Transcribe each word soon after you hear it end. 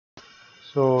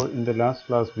So in the last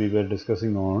class we were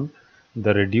discussing on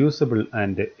the reducible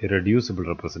and irreducible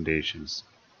representations.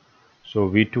 So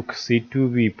we took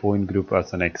C2V point group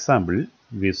as an example.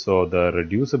 We saw the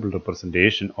reducible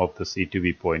representation of the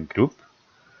C2V point group,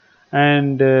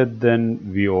 and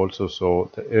then we also saw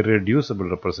the irreducible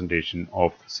representation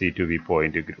of C2V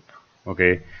point group.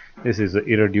 Okay, this is the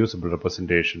irreducible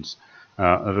representations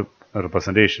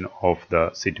representation of the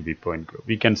C2V point group.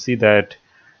 We can see that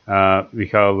we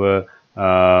have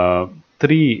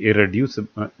three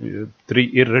irreducible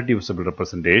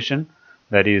representation,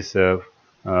 that is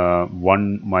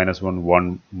 1 minus 1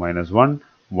 1 minus 1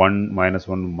 1 minus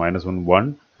 1 minus 1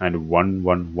 1 and 1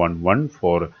 1 1 1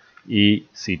 for E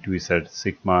C2Z,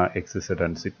 sigma XZ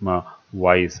and sigma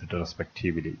YZ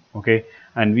respectively. Okay,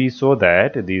 and we saw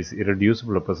that these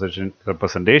irreducible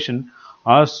representation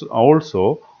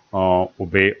also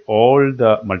obey all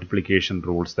the multiplication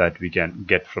rules that we can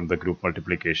get from the group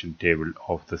multiplication table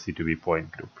of the C2V point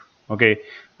group. Okay,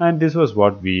 and this was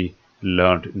what we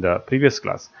learned in the previous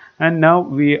class, and now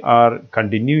we are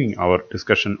continuing our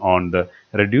discussion on the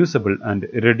reducible and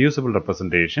irreducible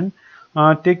representation,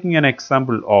 taking an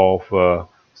example of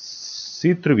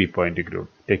C3V point group,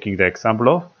 taking the example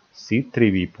of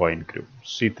C3V point group,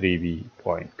 C3V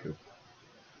point group,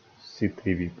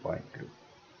 C3V point group.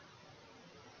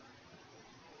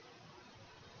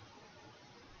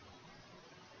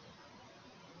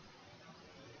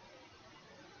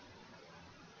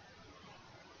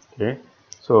 Okay,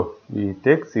 so we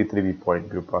take C3V point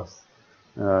group as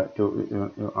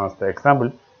as the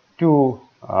example to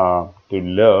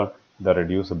learn the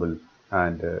reducible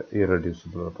and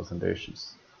irreducible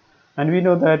representations. And we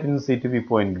know that in C2V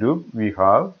point group we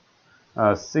have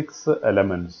 6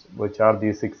 elements. Which are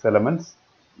these 6 elements?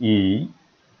 E,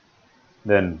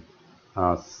 then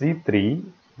C3,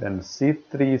 then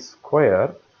C3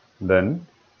 square, then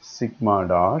sigma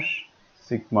dash,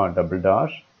 sigma double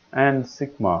dash, and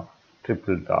sigma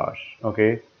triple dash.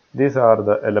 Okay, these are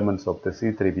the elements of the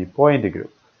C3V point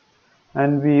group.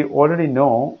 And we already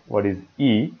know what is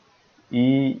E.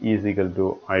 E is equal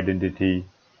to identity,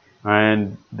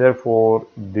 and therefore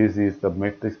this is the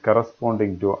matrix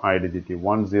corresponding to identity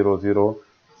 1 0 0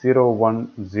 0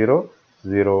 1 0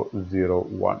 0 0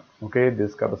 1. Okay,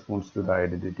 this corresponds to the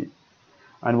identity.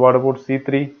 And what about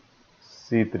C3?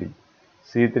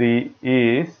 C3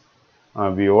 is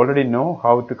we already know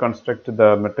how to construct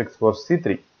the matrix for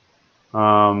C3.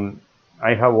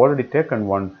 I have already taken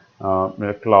one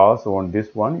class on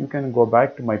this one. You can go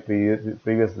back to my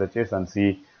previous lectures and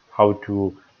see how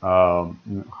to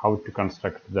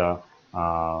construct the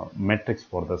matrix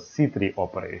for the C3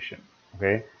 operation.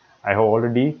 Okay, I have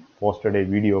already posted a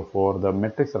video for the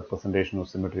matrix representation of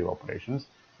symmetry operations.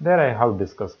 There I have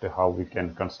discussed how we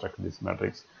can construct this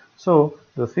matrix. So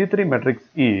the C3 matrix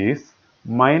is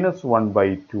minus 1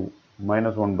 by 2,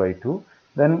 minus 1 by 2,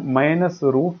 then minus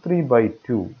root 3 by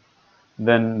 2,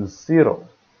 then 0.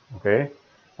 Okay,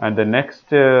 and the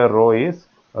next row is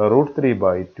root 3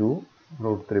 by 2,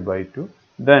 root 3 by 2,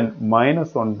 then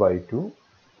minus 1 by 2.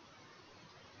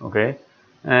 Okay,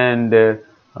 and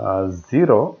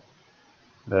 0,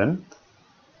 then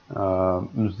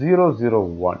 0 0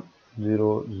 1,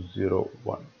 0 0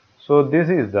 1. So this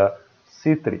is the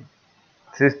C3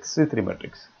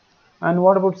 matrix. And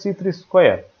what about C3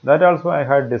 square? That also I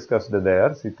had discussed there.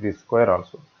 C3 square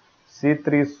also.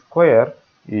 C3 square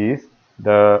is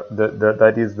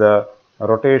that is the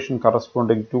rotation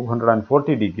corresponding to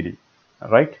 240 degree,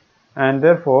 right? And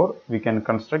therefore we can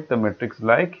construct the matrix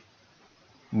like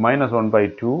minus 1 by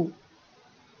 2,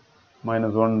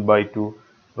 minus 1 by 2,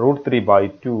 root 3 by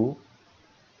 2,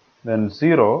 then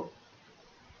 0,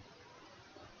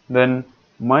 then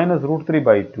minus root 3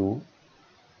 by 2,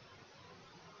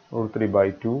 root 3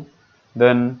 by 2,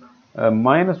 then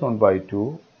minus 1 by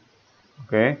 2,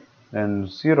 okay, then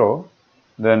 0,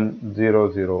 then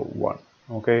 0 0 1.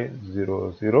 Okay,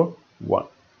 0 0 1.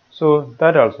 So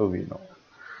that also we know.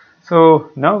 So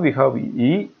now we have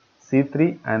E,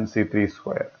 C3 and C3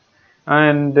 square,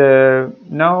 and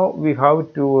now we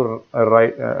have to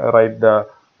write the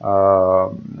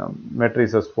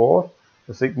matrices for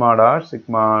sigma dash,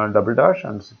 sigma double dash,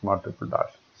 and sigma triple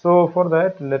dash. So for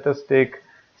that, let us take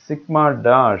sigma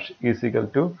dash is equal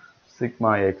to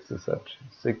sigma xz,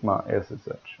 sigma sz.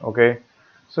 Okay,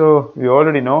 so we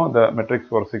already know the matrix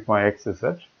for sigma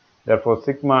xz. Therefore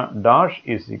sigma dash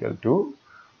is equal to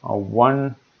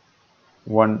 1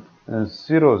 1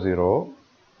 0 0.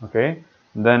 Okay,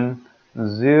 then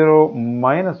 0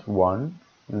 minus 1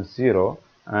 0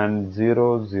 and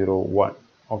 0 0 1.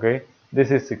 Okay, this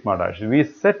is sigma dash. We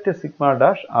set sigma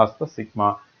dash as the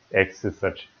sigma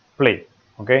xz plane.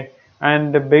 Okay,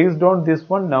 And based on this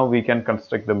one, now we can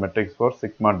construct the matrix for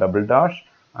sigma double dash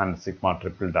and sigma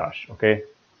triple dash. Okay,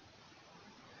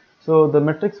 so the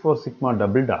matrix for sigma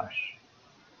double dash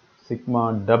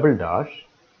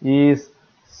is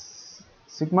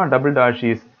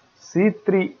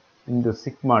C3 into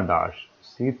sigma dash,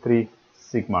 C3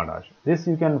 sigma dash. This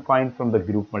you can find from the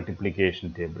group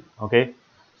multiplication table. Okay,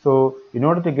 so in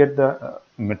order to get the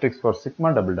matrix for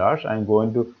sigma double dash, I am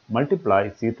going to multiply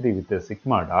C3 with the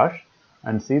sigma dash,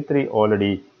 and C3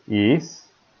 already is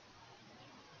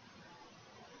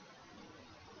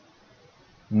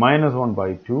minus 1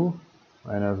 by 2,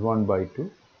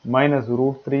 minus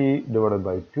root 3 divided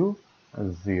by 2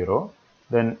 is 0,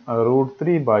 then root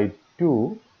 3 by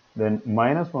 2, then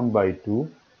minus 1 by 2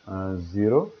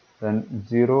 0, then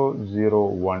 0 0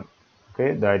 1.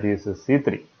 Okay, that is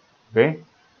C3. Okay,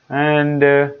 and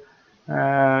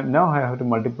now I have to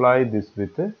multiply this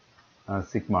with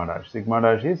sigma dash. Sigma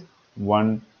dash is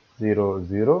 1 0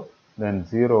 0, then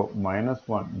 0 minus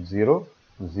 1 0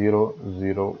 0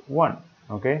 0 1.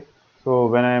 Okay, so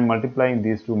when I am multiplying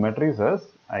these two matrices,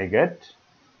 I get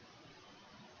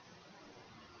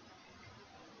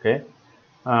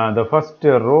the first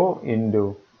row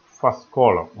into first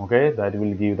column. Okay, that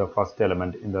will give the first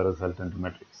element in the resultant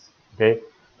matrix. Okay,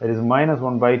 that is minus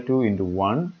 1 by 2 into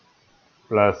 1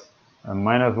 plus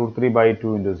minus root 3 by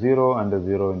 2 into 0 and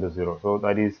 0 into 0. So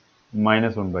that is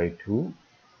minus 1 by 2,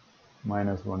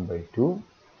 minus 1 by 2.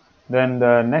 Then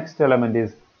the next element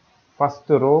is first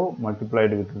row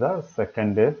multiplied with the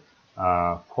second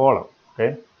column.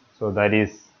 Okay, so that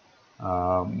is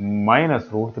minus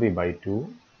root 3 by 2,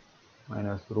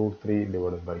 minus root 3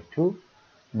 divided by 2.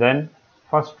 Then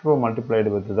first row multiplied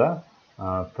with the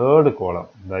third column,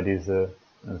 that is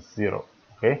 0.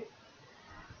 Okay,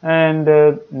 and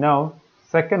now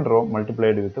second row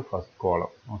multiplied with the first column.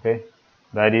 Okay,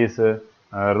 that is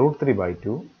root 3 by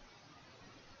 2,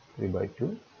 3 by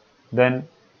 2. Then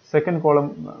second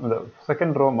column, the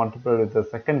second row multiplied with the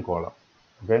second column.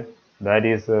 Okay, that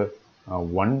is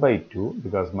 1 by 2,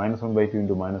 because minus 1 by 2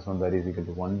 into minus 1, that is equal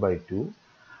to 1 by 2.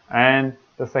 And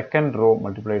the second row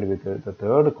multiplied with the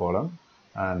third column,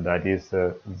 and that is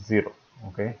 0.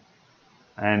 Okay,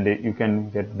 and you can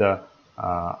get the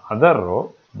other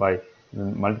row by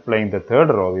multiplying the third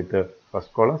row with the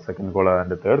first column, second column,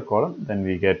 and the third column. Then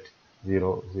we get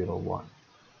 0 0 1,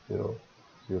 0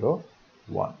 0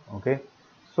 1. Okay,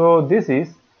 so this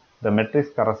is the matrix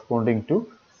corresponding to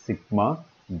sigma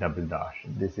double dash.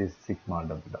 This is sigma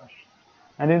double dash.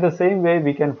 And in the same way,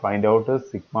 we can find out a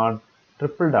sigma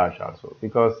triple dash also,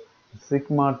 because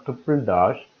sigma triple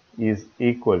dash is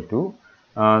equal to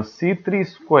C3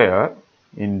 square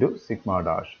into sigma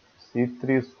dash,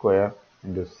 C3 square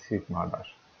into sigma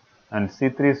dash, and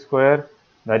C3 square,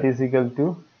 that is equal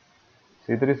to,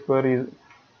 C3 square is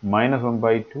minus 1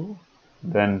 by 2,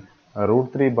 then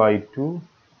root 3 by 2,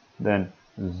 then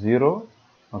 0.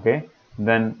 Okay,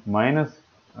 then minus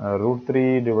root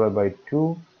 3 divided by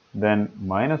 2, then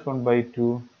minus 1 by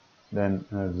 2, then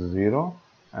 0,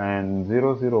 and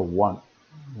 0 0 1,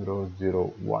 0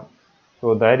 0 1.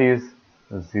 So that is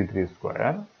C3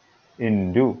 square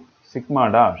into sigma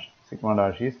dash. Sigma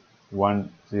dash is 1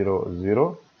 0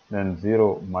 0, then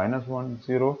 0 minus 1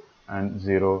 0, and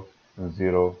 0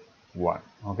 0 1.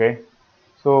 Okay,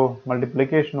 so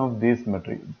multiplication of these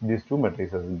two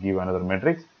matrices give another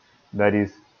matrix, that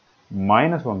is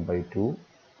minus 1 by 2,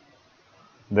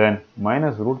 then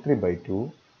minus root 3 by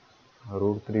 2,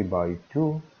 root 3 by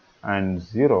 2, and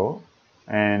 0,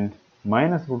 and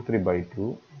minus root 3 by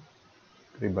 2,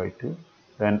 3 by 2,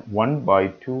 then 1 by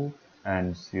 2,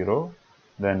 and 0,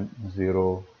 then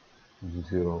 0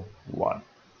 0 1.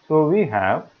 So we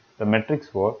have the matrix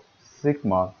for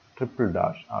sigma triple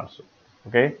dash also.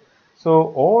 Okay,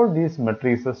 so all these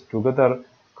matrices together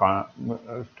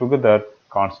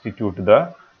constitute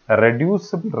the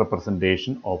reducible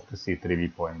representation of the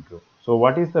C3V point group. So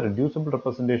what is the reducible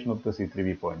representation of the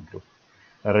C3V point group?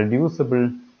 A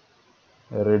reducible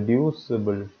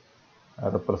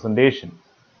representation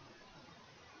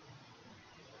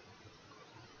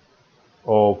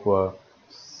of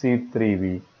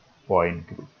C3V point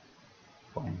group.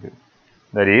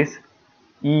 That is,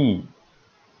 E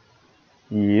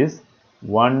is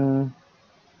 1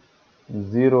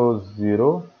 0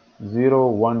 0 0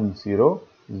 1 0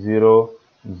 0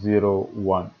 0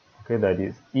 1. Okay, that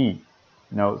is E.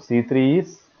 Now C3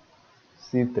 is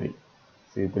C3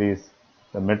 is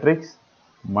the matrix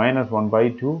minus 1 by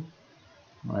 2,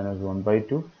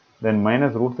 then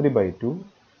minus root 3 by 2,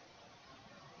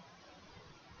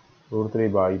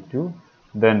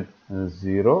 then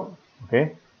 0.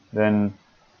 Okay, then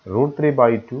root 3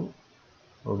 by 2,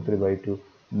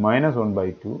 minus 1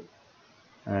 by 2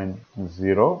 and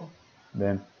 0,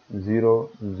 then 0,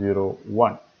 0,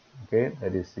 1. Okay,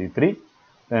 that is C3.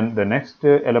 Then the next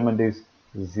element is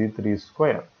C3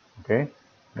 square. Okay,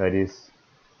 that is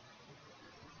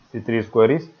C3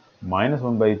 square is minus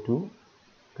 1 by 2.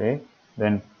 Okay,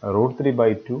 then root 3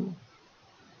 by 2,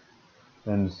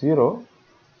 then 0,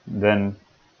 then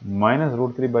minus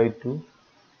root 3 by 2,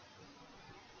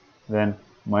 then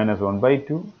minus 1 by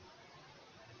 2,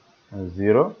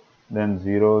 0, then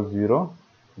 0, 0,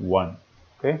 1.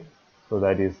 Okay, so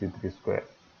that is C3 square.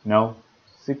 Now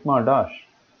sigma dash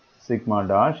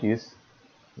is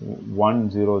 1,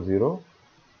 0, 0,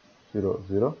 0,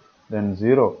 0, then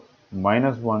 0,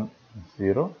 minus 1,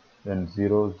 0, then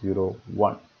 0, 0,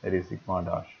 1. That is sigma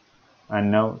dash.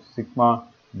 And now sigma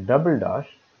double dash,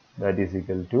 that is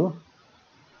equal to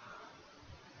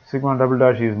sigma double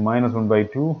dash is minus 1 by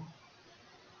 2,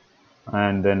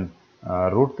 and then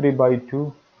root 3 by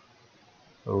 2,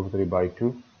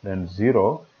 then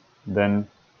 0, then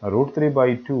root 3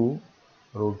 by 2,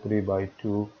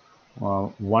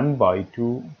 1 by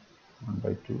 2,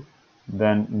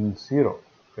 then 0.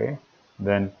 Okay,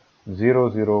 then 0,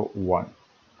 0, 1.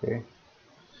 Okay,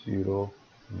 0,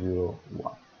 0,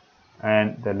 1.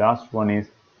 And the last one is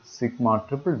sigma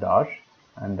triple dash,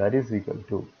 and that is equal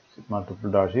to sigma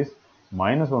triple dash is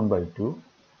minus 1 by 2,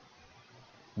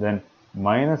 then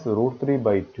minus root 3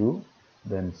 by 2,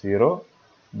 then 0,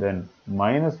 then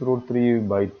minus root 3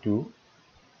 by 2,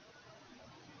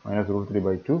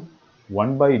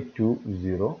 1 by 2,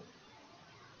 0,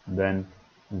 then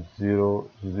 0,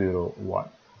 0, 1.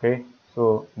 Okay,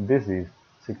 so this is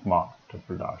sigma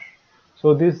triple dash.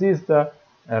 So this is the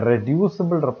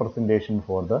reducible representation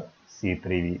for the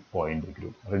C3V point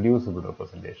group. Reducible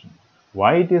representation.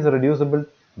 Why it is reducible?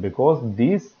 Because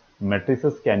these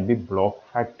matrices can be block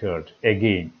factored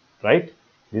again, right?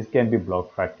 This can be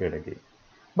block factored again.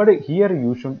 But here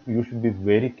you should be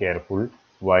very careful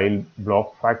while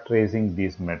block factorizing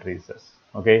these matrices.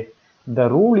 Okay, the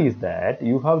rule is that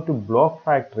you have to block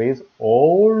factorize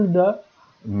all the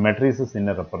matrices in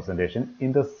a representation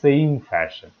in the same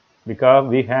fashion, because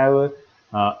we have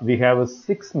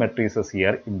 6 matrices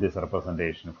here in this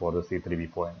representation for the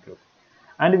C3V point group,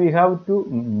 and we have to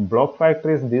block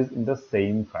factorize this in the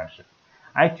same fashion.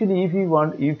 Actually, if you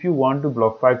want to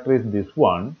block factorize this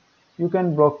one, you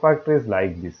can block factorize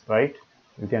like this, right?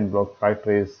 You can block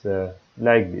factorize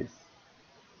like this.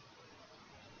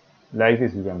 Like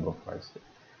this you can block factorize.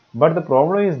 But the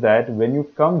problem is that when you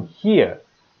come here,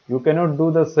 you cannot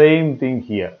do the same thing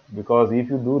here, because if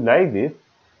you do like this,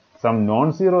 some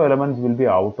non-zero elements will be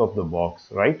out of the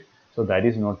box, right? So that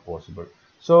is not possible.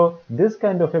 So this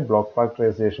kind of a block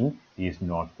factorization is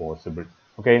not possible.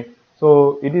 Okay,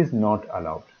 so it is not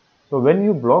allowed. So when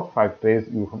you block factorize,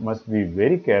 you must be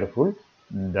very careful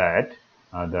that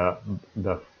the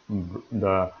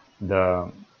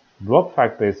block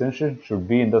factorization should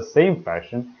be in the same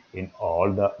fashion in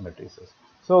all the matrices.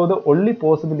 So the only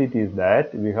possibility is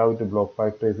that we have to block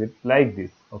factorize it like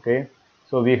this. Okay,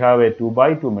 so we have a 2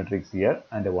 by 2 matrix here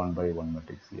and a 1 by 1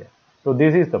 matrix here. So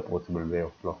this is the possible way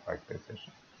of block factorization.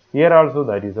 Here also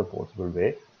that is a possible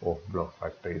way of block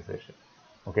factorization.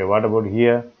 Okay, what about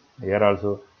here? Here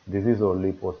also this is the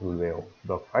only possible way of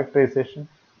block factorization.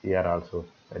 Here also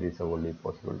that is the only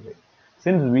possible way.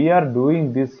 Since we are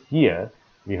doing this here,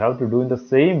 we have to do in the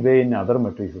same way in other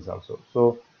matrices also.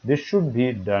 So this should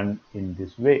be done in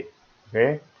this way.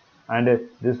 Okay, and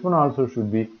this one also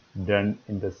should be done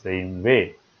in the same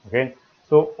way. Okay,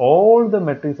 so all the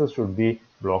matrices should be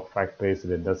block factorized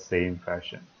in the same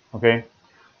fashion. Okay,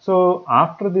 so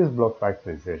after this block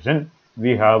factorization,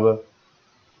 we have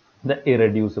the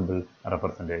irreducible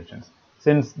representations.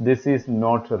 Since this is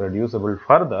not reducible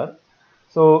further,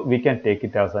 so we can take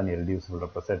it as an irreducible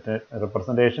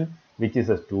representation, which is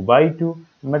a 2 by 2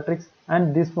 matrix,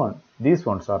 and these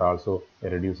ones are also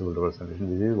irreducible representation.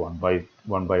 This is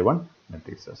 1 by 1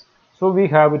 matrices. So we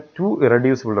have 2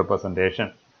 irreducible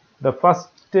representation. The first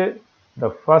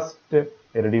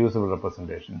irreducible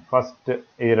representation, first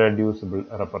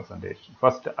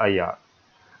IR,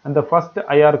 and the first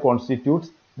IR constitutes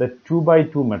the 2 by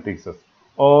 2 matrices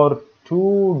or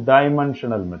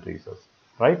 2-dimensional matrices,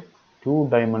 right?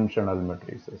 2-dimensional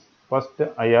matrices. First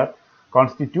IR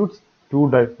constitutes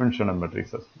 2-dimensional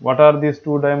matrices. What are these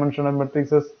 2-dimensional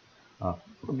matrices?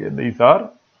 Okay, these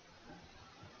are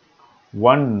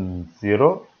 1,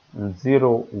 0,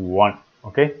 0, 1.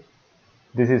 Okay,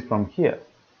 this is from here,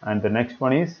 and the next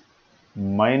one is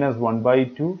minus 1 by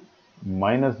 2,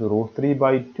 minus root 3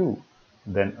 by 2,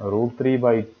 then root 3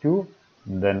 by 2,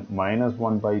 then minus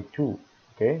 1 by 2.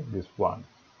 Okay, this one.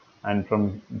 And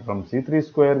from C3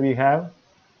 square we have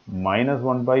minus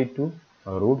 1 by 2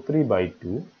 root 3 by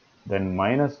 2, then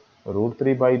minus root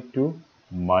 3 by 2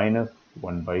 minus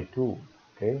 1 by 2.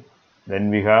 Okay, then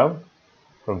we have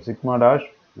from sigma dash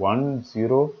 1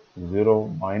 0 0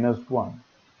 minus 1.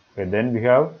 Okay, then we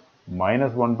have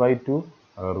minus 1 by 2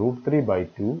 root 3 by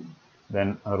 2,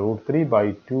 then root 3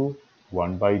 by 2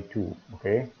 1 by 2.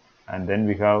 Okay, and then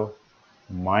we have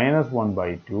minus 1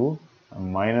 by 2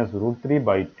 minus root 3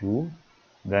 by 2,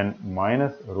 then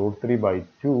minus root 3 by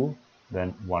 2,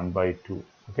 then 1 by 2.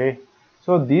 Okay,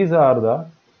 so these are the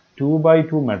 2 by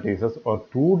 2 matrices or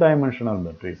two-dimensional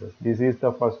matrices. This is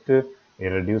the first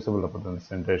irreducible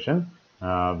representation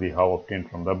we have obtained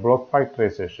from the block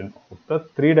factorization of the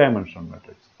three-dimensional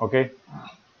matrix. Okay,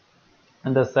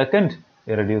 and the second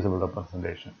irreducible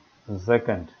representation,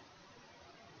 second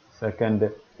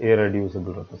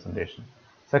irreducible representation.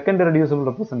 Second irreducible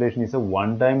representation is a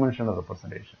one-dimensional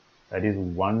representation. That is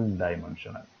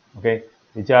one-dimensional. Okay,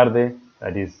 which are they?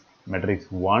 That is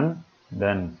matrix 1,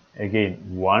 then again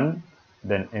 1,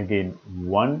 then again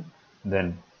 1,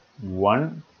 then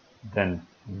 1, then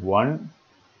 1,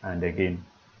 and again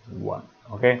 1.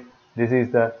 Okay, this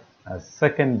is the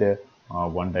second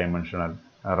one-dimensional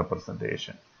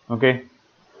representation. Okay,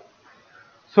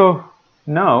 so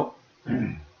now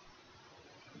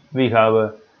we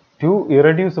have two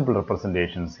irreducible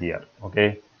representations here.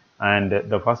 Okay, and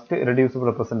the first irreducible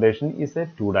representation is a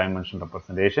two-dimensional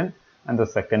representation, and the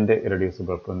second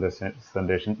irreducible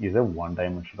representation is a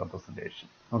one-dimensional representation.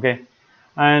 Okay,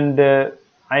 and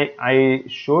I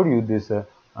showed you this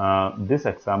this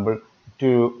example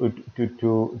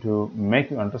to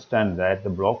make you understand that the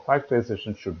block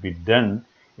factorization should be done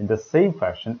in the same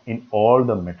fashion in all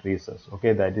the matrices.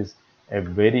 Okay, that is a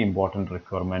very important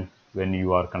requirement when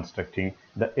you are constructing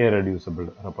the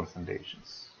irreducible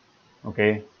representations.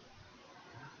 Okay,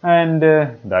 and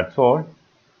that's all.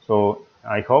 So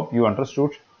I hope you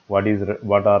understood what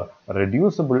are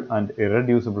reducible and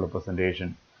irreducible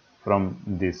representation from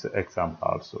this example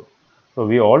also. So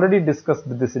we already discussed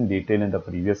this in detail in the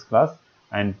previous class,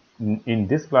 and in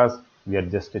this class we are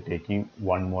just taking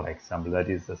one more example, that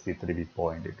is the C3b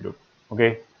point group.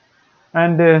 Okay,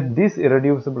 and these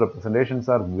irreducible representations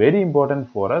are very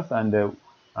important for us,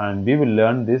 and we will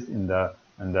learn this in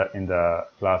the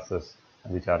classes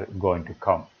which are going to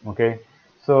come. Okay,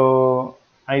 so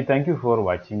I thank you for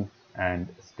watching and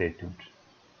stay tuned.